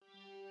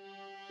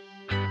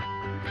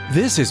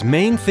This is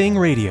Main Thing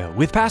Radio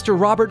with Pastor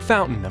Robert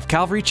Fountain of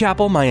Calvary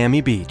Chapel, Miami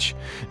Beach.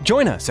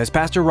 Join us as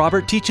Pastor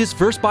Robert teaches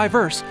verse by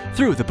verse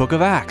through the book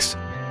of Acts.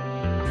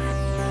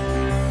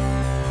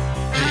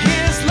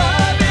 His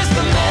love is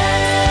the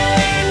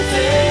main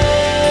thing.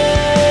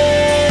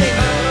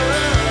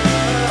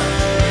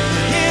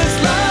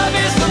 His love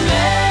is the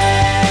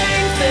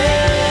main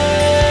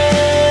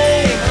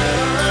thing.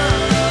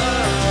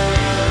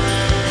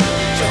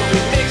 So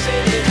we're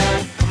mixing it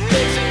up,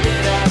 mixing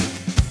it up.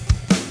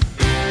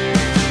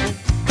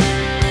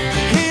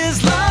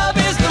 His love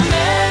is the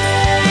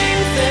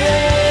main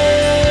thing.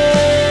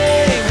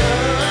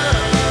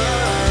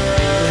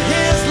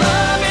 His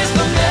love is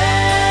the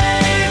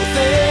main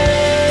thing.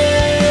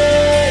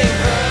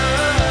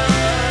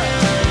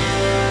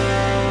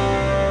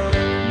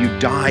 You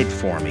died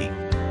for me.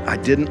 I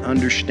didn't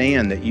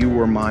understand that you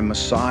were my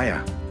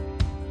Messiah.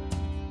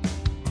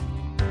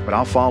 But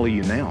I'll follow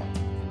you now.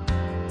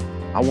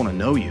 I want to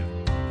know you.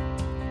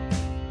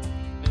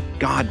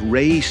 God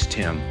raised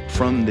him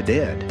from the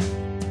dead.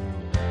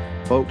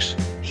 Folks,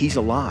 he's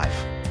alive.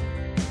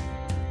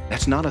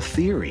 That's not a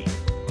theory.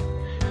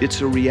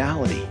 It's a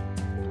reality.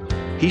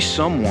 He's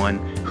someone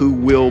who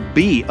will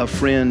be a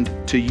friend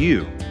to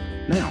you.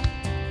 Now,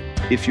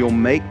 if you'll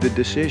make the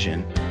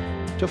decision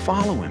to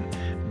follow him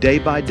day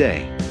by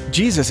day.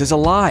 Jesus is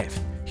alive.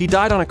 He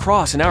died on a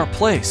cross in our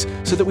place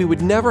so that we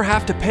would never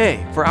have to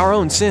pay for our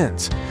own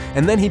sins.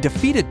 And then he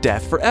defeated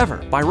death forever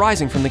by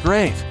rising from the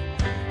grave.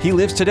 He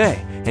lives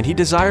today, and he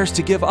desires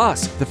to give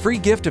us the free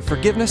gift of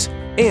forgiveness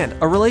and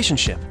a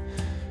relationship.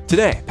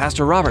 Today,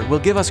 Pastor Robert will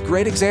give us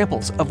great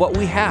examples of what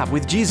we have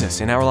with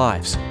Jesus in our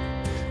lives.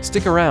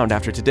 Stick around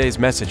after today's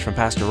message from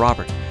Pastor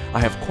Robert. I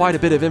have quite a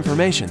bit of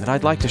information that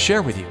I'd like to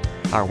share with you.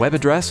 Our web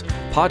address,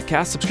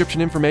 podcast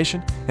subscription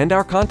information, and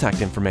our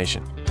contact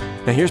information.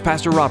 Now here's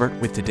Pastor Robert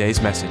with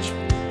today's message.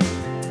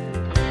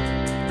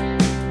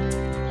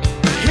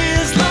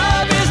 His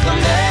love is the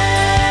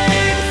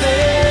main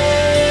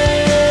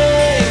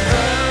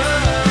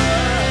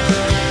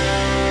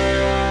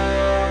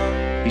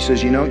thing. He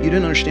says, you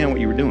didn't understand what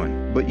you were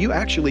doing, but you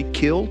actually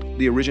killed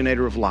the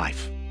originator of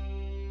life.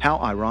 How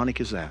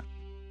ironic is that?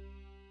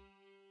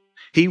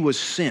 He was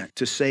sent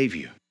to save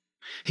you.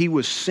 He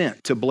was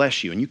sent to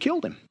bless you, and you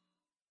killed him.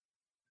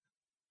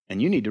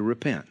 And you need to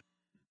repent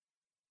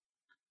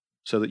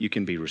so that you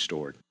can be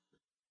restored.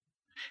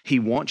 He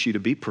wants you to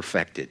be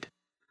perfected.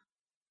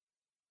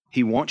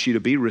 He wants you to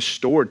be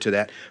restored to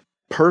that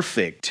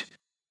perfect,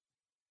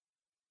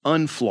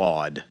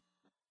 unflawed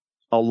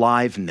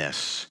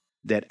aliveness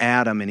that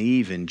Adam and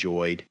Eve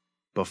enjoyed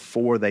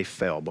before they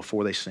fell,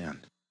 before they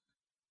sinned.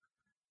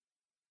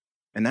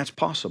 And that's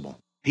possible.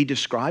 He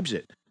describes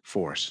it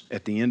for us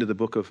at the end of the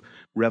book of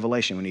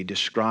Revelation when he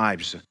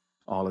describes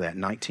all of that,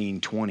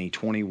 19, 20,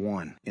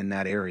 21 in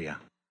that area.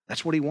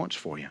 That's what he wants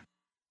for you.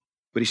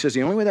 But he says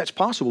the only way that's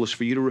possible is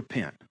for you to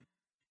repent.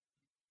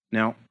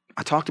 Now,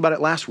 I talked about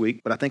it last week,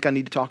 but I think I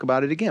need to talk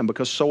about it again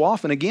because so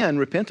often, again,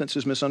 repentance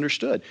is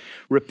misunderstood.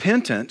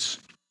 Repentance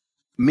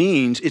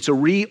means it's a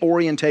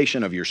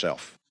reorientation of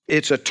yourself.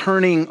 It's a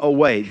turning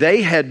away.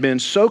 They had been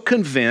so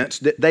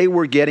convinced that they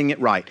were getting it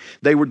right.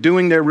 They were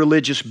doing their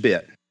religious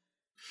bit.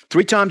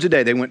 3 times a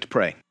day they went to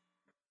pray.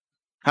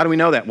 How do we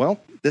know that?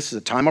 Well, this is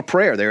a time of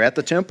prayer. They're at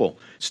the temple.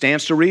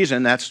 Stands to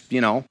reason that's,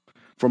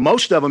 for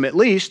most of them at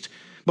least,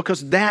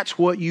 because that's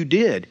what you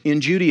did in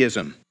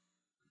Judaism.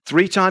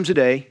 3 times a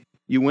day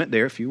you went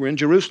there. If you were in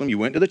Jerusalem, you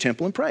went to the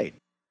temple and prayed.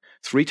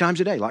 3 times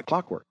a day, like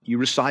clockwork. You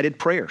recited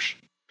prayers.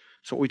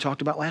 That's what we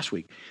talked about last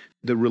week.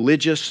 The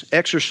religious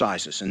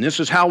exercises, and this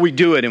is how we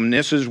do it, and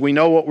we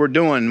know what we're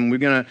doing, and we're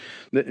going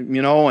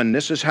to, and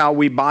this is how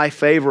we buy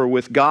favor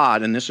with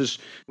God, and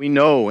we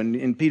know,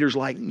 and Peter's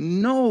like,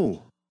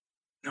 no,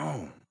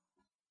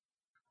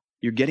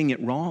 you're getting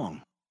it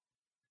wrong.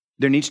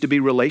 There needs to be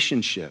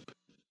relationship.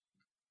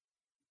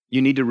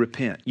 You need to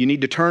repent. You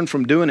need to turn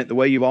from doing it the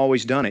way you've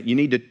always done it. You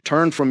need to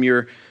turn from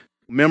your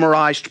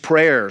memorized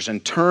prayers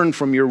and turn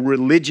from your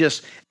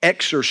religious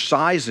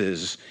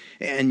exercises.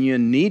 And you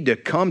need to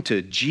come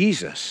to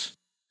Jesus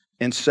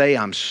and say,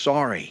 I'm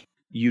sorry.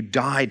 You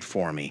died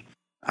for me.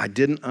 I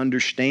didn't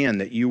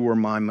understand that you were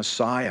my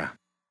Messiah.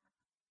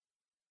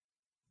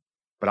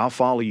 But I'll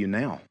follow you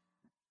now.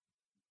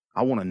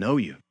 I want to know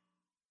you.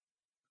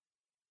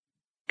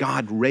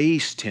 God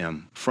raised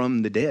him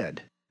from the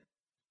dead.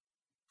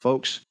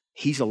 Folks,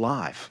 he's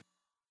alive.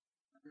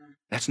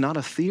 That's not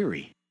a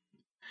theory.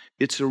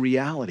 It's a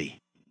reality.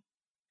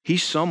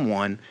 He's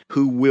someone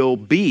who will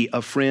be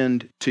a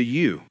friend to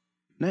you.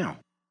 Now,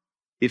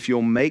 if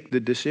you'll make the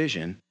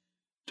decision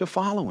to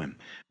follow him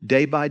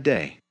day by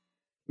day.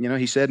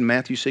 He said in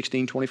Matthew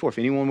 16:24, if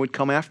anyone would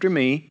come after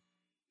me,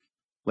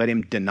 let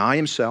him deny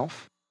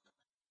himself,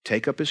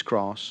 take up his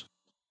cross,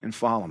 and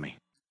follow me.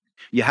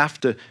 You have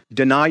to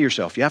deny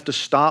yourself. You have to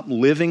stop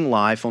living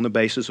life on the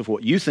basis of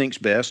what you think's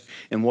best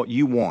and what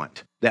you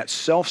want. That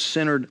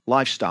self-centered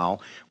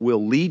lifestyle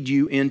will lead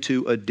you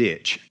into a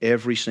ditch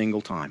every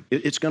single time.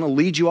 It's going to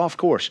lead you off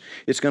course.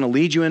 It's going to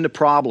lead you into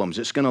problems.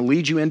 It's going to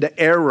lead you into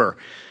error.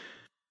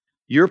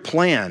 Your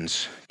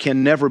plans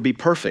can never be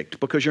perfect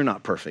because you're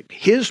not perfect.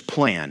 His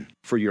plan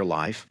for your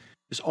life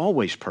is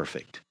always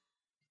perfect,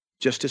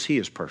 just as He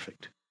is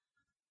perfect.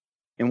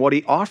 And what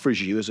He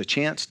offers you is a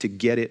chance to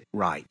get it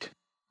right.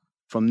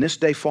 From this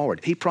day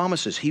forward, He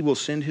promises He will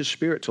send His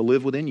Spirit to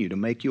live within you, to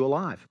make you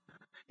alive,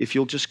 if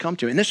you'll just come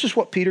to Him. And this is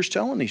what Peter's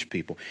telling these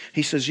people.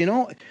 He says,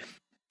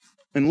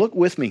 and look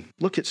with me,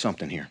 look at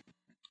something here.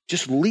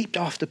 Just leaped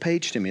off the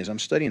page to me as I'm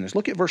studying this.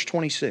 Look at verse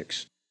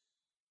 26.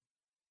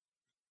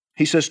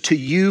 He says, to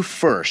you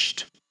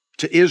first,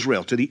 to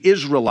Israel, to the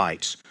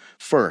Israelites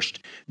first,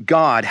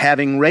 God,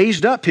 having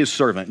raised up His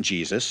servant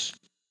Jesus,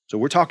 so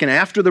we're talking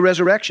after the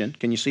resurrection,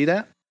 can you see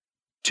that?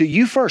 To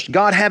you first,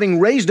 God, having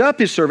raised up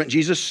His servant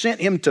Jesus,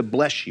 sent Him to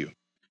bless you.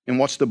 And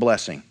what's the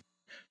blessing?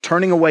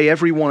 Turning away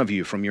every one of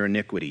you from your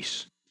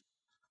iniquities.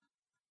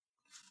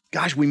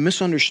 Guys, we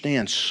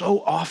misunderstand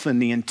so often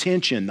the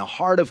intention, the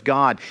heart of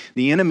God.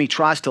 The enemy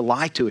tries to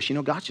lie to us.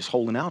 God's just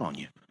holding out on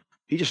you.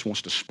 He just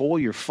wants to spoil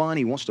your fun.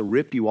 He wants to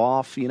rip you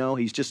off.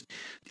 He's just,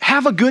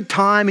 have a good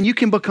time and you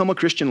can become a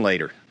Christian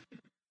later.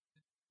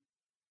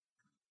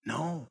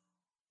 No.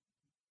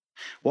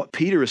 What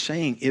Peter is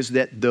saying is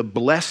that the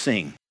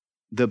blessing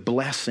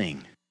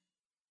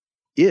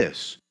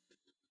is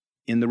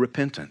in the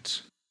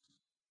repentance.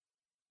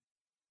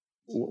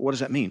 What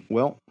does that mean?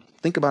 Well,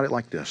 think about it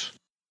like this.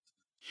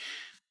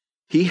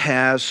 He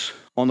has,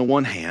 on the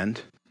one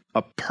hand,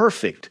 a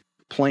perfect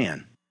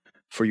plan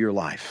for your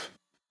life.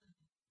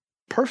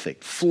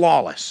 Perfect,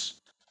 flawless.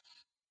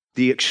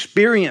 The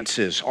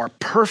experiences are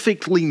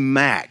perfectly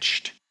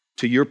matched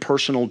to your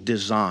personal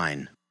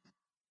design.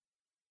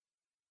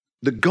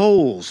 The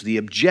goals, the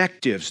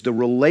objectives, the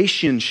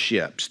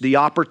relationships, the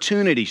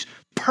opportunities,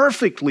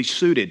 perfectly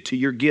suited to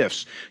your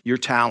gifts, your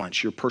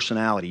talents, your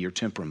personality, your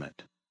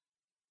temperament.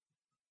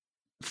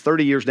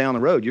 30 years down the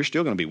road, you're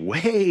still going to be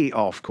way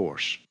off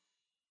course.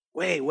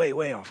 Way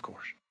off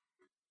course.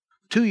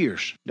 2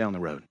 years down the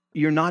road,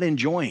 you're not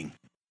enjoying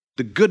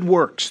the good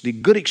works, the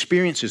good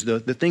experiences, the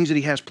things that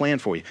He has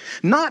planned for you.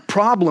 Not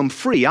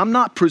problem-free. I'm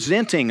not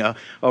presenting a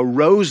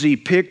rosy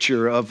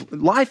picture of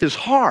life is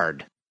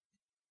hard.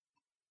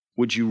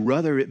 Would you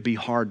rather it be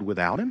hard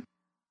without Him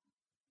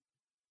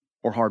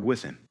or hard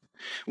with Him?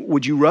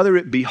 Would you rather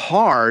it be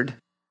hard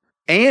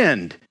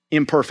and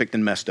imperfect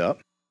and messed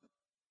up,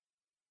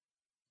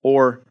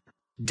 or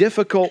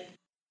difficult,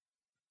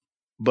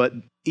 but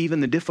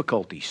even the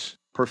difficulties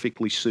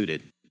perfectly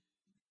suited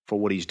for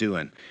what He's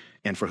doing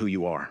and for who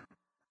you are?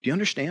 Do you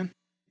understand?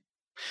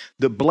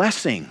 The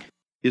blessing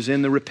is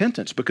in the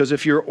repentance, because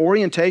if your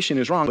orientation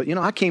is wrong, but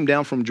I came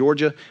down from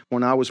Georgia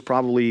when I was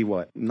probably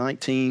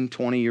 19,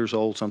 20 years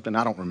old, something,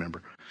 I don't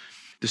remember.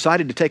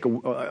 Decided to take a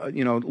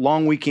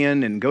long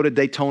weekend and go to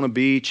Daytona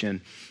Beach,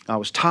 and I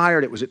was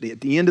tired. It was at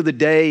the end of the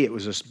day. It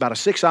was about a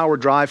 6-hour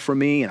drive for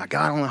me, and I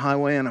got on the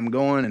highway and I'm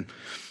going and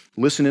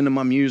listening to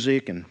my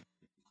music, and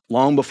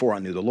long before I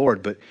knew the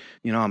Lord, but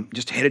I'm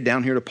just headed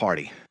down here to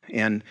party.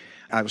 And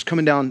I was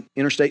coming down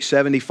Interstate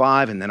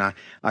 75, and then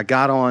I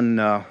got on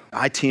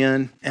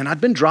I-10, and I'd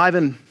been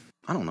driving,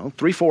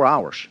 3-4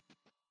 hours.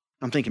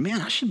 I'm thinking,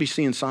 man, I should be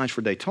seeing signs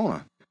for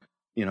Daytona.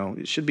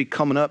 It should be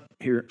coming up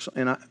here.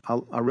 And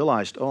I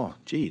realized, oh,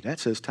 gee, that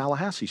says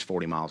Tallahassee's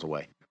 40 miles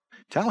away.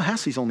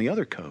 Tallahassee's on the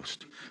other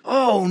coast.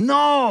 Oh,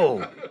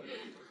 no.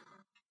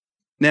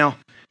 Now,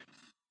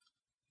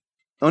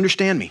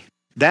 understand me.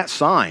 That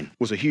sign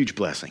was a huge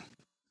blessing.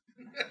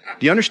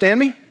 Do you understand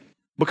me?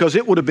 Because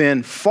it would have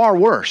been far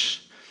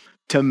worse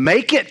to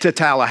make it to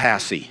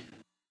Tallahassee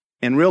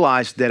and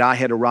realize that I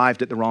had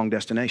arrived at the wrong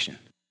destination.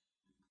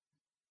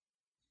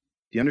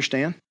 Do you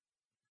understand?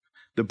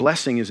 The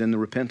blessing is in the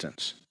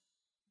repentance.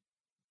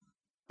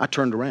 I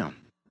turned around.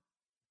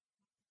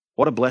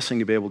 What a blessing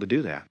to be able to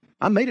do that.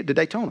 I made it to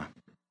Daytona.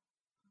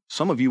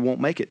 Some of you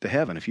won't make it to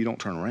heaven if you don't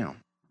turn around.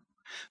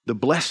 The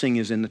blessing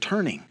is in the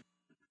turning.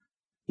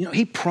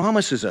 He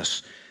promises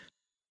us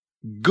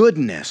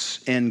goodness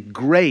and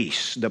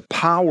grace, the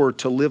power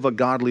to live a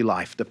godly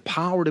life, the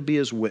power to be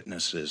His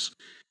witnesses.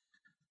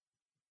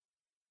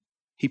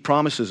 He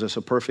promises us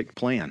a perfect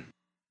plan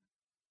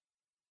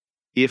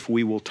if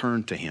we will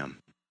turn to Him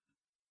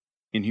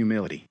in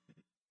humility.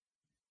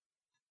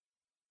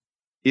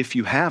 If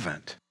you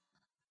haven't,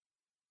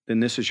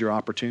 then this is your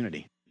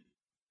opportunity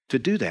to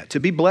do that, to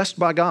be blessed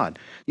by God.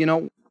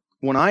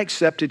 When I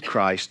accepted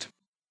Christ,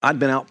 I'd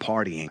been out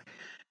partying.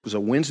 It was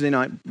a Wednesday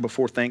night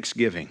before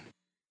Thanksgiving.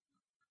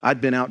 I'd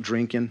been out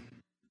drinking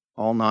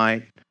all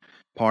night,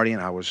 partying.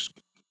 I was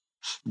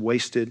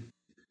wasted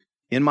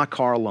in my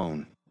car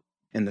alone.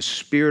 And the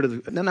spirit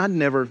of and I'd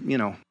never,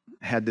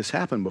 had this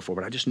happen before,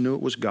 but I just knew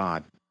it was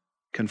God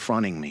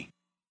confronting me,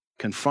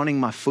 confronting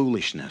my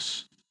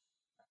foolishness,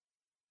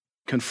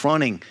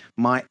 confronting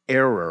my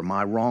error,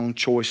 my wrong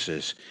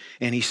choices.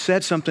 And He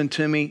said something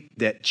to me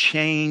that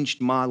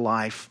changed my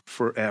life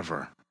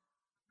forever.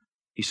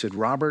 He said,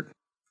 Robert,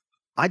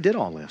 I did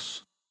all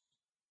this.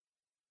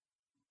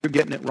 You're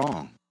getting it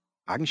wrong.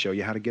 I can show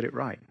you how to get it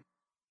right.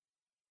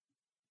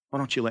 Why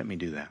don't you let me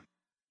do that?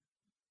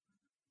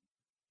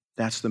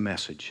 That's the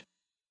message.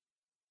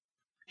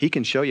 He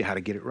can show you how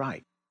to get it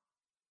right.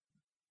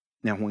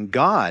 Now, when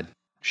God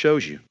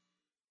shows you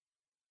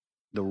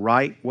the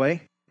right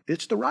way,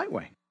 it's the right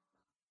way.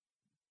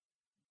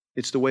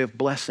 It's the way of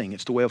blessing.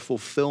 It's the way of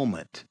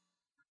fulfillment.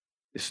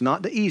 It's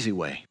not the easy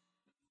way,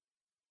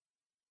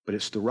 but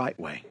it's the right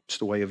way. It's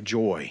the way of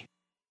joy.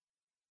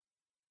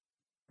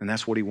 And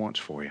that's what He wants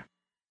for you.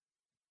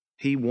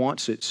 He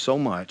wants it so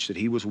much that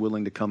He was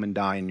willing to come and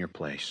die in your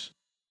place,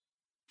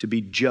 to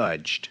be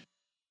judged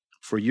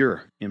for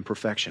your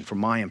imperfection, for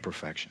my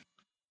imperfection.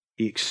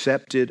 He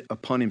accepted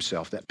upon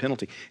Himself that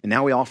penalty. And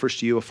now He offers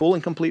to you a full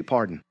and complete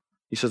pardon.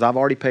 He says, I've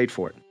already paid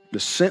for it. The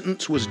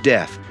sentence was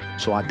death,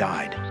 so I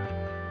died.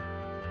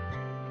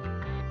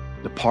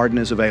 The pardon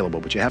is available,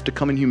 but you have to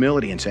come in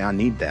humility and say, I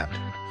need that.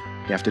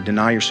 You have to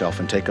deny yourself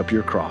and take up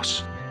your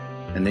cross.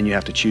 And then you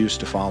have to choose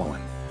to follow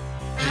Him.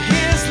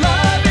 His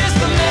love is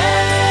the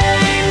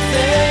main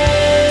thing.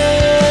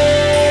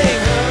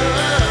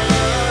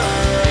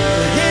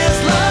 His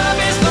love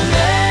is the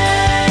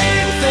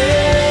main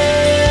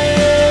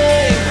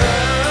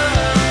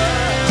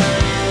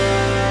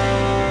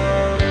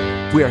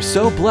thing. We are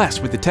so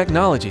blessed with the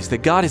technologies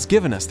that God has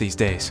given us these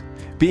days.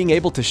 Being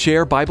able to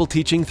share Bible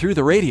teaching through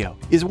the radio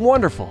is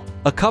wonderful.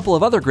 A couple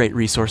of other great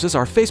resources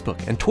are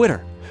Facebook and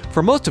Twitter.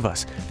 For most of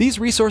us, these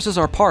resources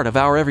are part of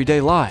our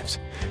everyday lives.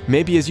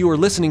 Maybe as you are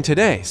listening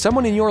today,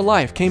 someone in your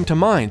life came to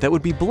mind that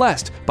would be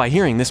blessed by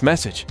hearing this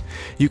message.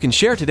 You can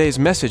share today's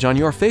message on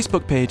your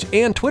Facebook page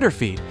and Twitter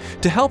feed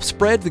to help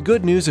spread the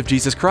good news of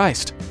Jesus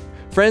Christ.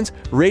 Friends,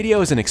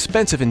 radio is an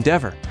expensive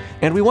endeavor,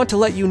 and we want to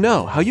let you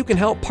know how you can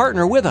help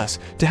partner with us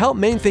to help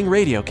Main Thing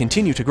Radio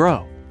continue to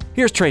grow.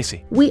 Here's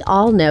Tracy. We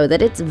all know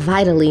that it's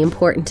vitally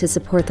important to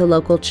support the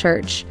local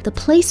church, the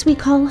place we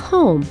call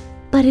home.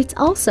 But it's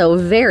also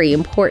very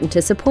important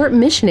to support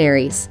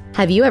missionaries.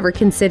 Have you ever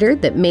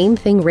considered that Main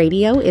Thing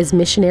Radio is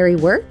missionary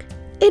work?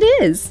 It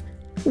is.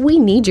 We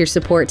need your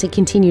support to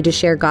continue to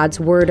share God's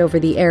Word over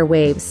the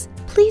airwaves.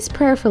 Please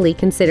prayerfully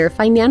consider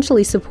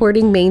financially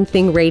supporting Main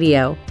Thing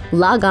Radio.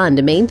 Log on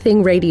to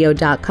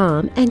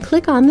mainthingradio.com and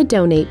click on the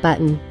donate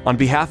button. On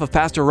behalf of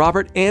Pastor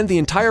Robert and the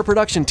entire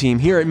production team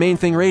here at Main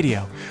Thing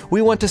Radio,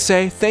 we want to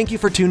say thank you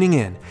for tuning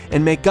in,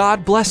 and may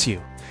God bless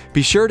you.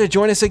 Be sure to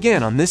join us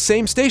again on this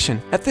same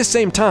station at this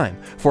same time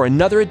for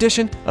another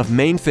edition of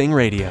Main Thing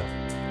Radio.